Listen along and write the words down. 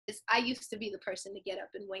I used to be the person to get up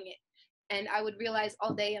and wing it. And I would realize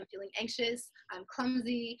all day I'm feeling anxious, I'm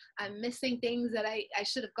clumsy, I'm missing things that I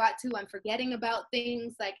should have got to, I'm forgetting about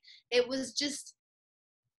things. Like, it was just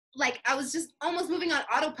like I was just almost moving on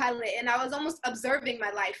autopilot, and I was almost observing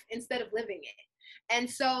my life instead of living it. And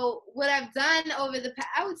so what I've done over the past,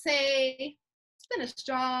 I would say it's been a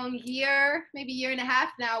strong year, maybe year and a half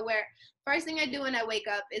now, where first thing I do when I wake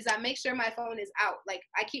up is I make sure my phone is out. Like,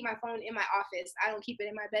 I keep my phone in my office. I don't keep it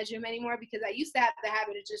in my bedroom anymore, because I used to have the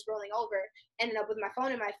habit of just rolling over, ending up with my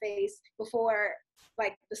phone in my face before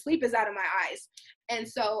like the sleep is out of my eyes. And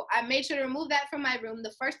so I made sure to remove that from my room.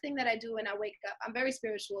 The first thing that I do when I wake up, I'm very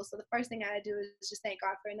spiritual, so the first thing I do is just thank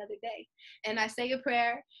God for another day. And I say a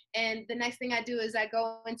prayer, and the next thing I do is I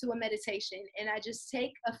go into a meditation, and I just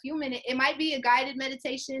take a few minutes. It might be a guided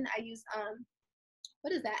meditation. I use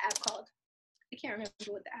what is that app called? I can't remember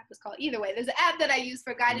what the app is called. Either way, there's an app that I use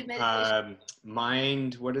for guided meditation.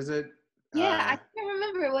 Mind, what is it? Yeah, I can't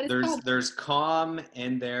remember what it's called. There's Calm,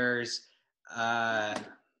 and there's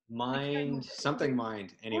Mind, something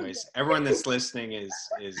Mind. Anyways, everyone that's listening is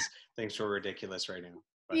thinks we're ridiculous right now.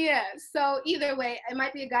 But. Yeah, so either way, it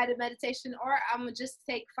might be a guided meditation, or I'm gonna just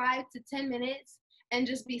take 5 to 10 minutes and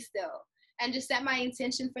just be still and just set my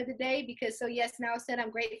intention for the day. Because so yes, now I said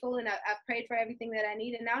I'm grateful, and I've prayed for everything that I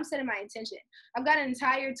need, and now I'm setting my intention. I've got an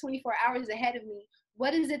entire 24 hours ahead of me.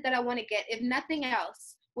 What is it that I want to get? If nothing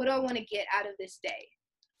else, what do I want to get out of this day?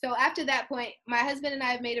 So after that point, my husband and I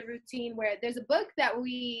have made a routine where there's a book that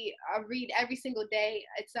we read every single day.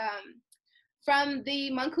 It's from the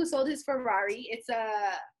monk who sold his Ferrari. It's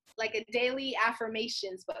like a daily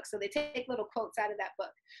affirmations book. So they take little quotes out of that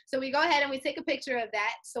book. So we go ahead and we take a picture of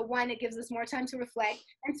that. So one, it gives us more time to reflect.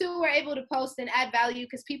 And two, we're able to post and add value,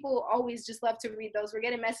 because people always just love to read those. We're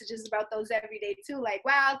getting messages about those every day too. Like,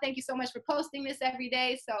 wow, thank you so much for posting this every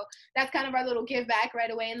day. So that's kind of our little give back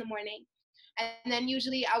right away in the morning. And then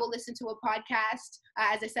usually I will listen to a podcast.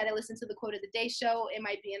 As I said, I listen to the Quote of the Day show. It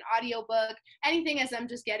might be an audiobook, anything as I'm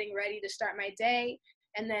just getting ready to start my day,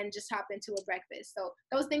 and then just hop into a breakfast. So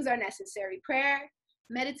those things are necessary: prayer,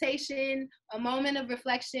 meditation, a moment of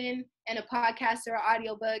reflection, and a podcast or an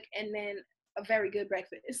audiobook, and then a very good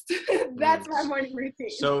breakfast. That's my morning routine.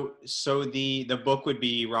 So the book would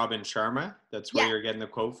be Robin Sharma. That's where you're getting the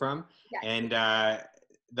quote from. Yes. And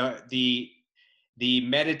the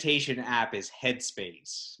meditation app is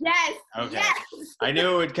Headspace. Yes. Okay. Yes. I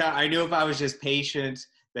knew if I was just patient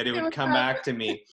that it would come back to me.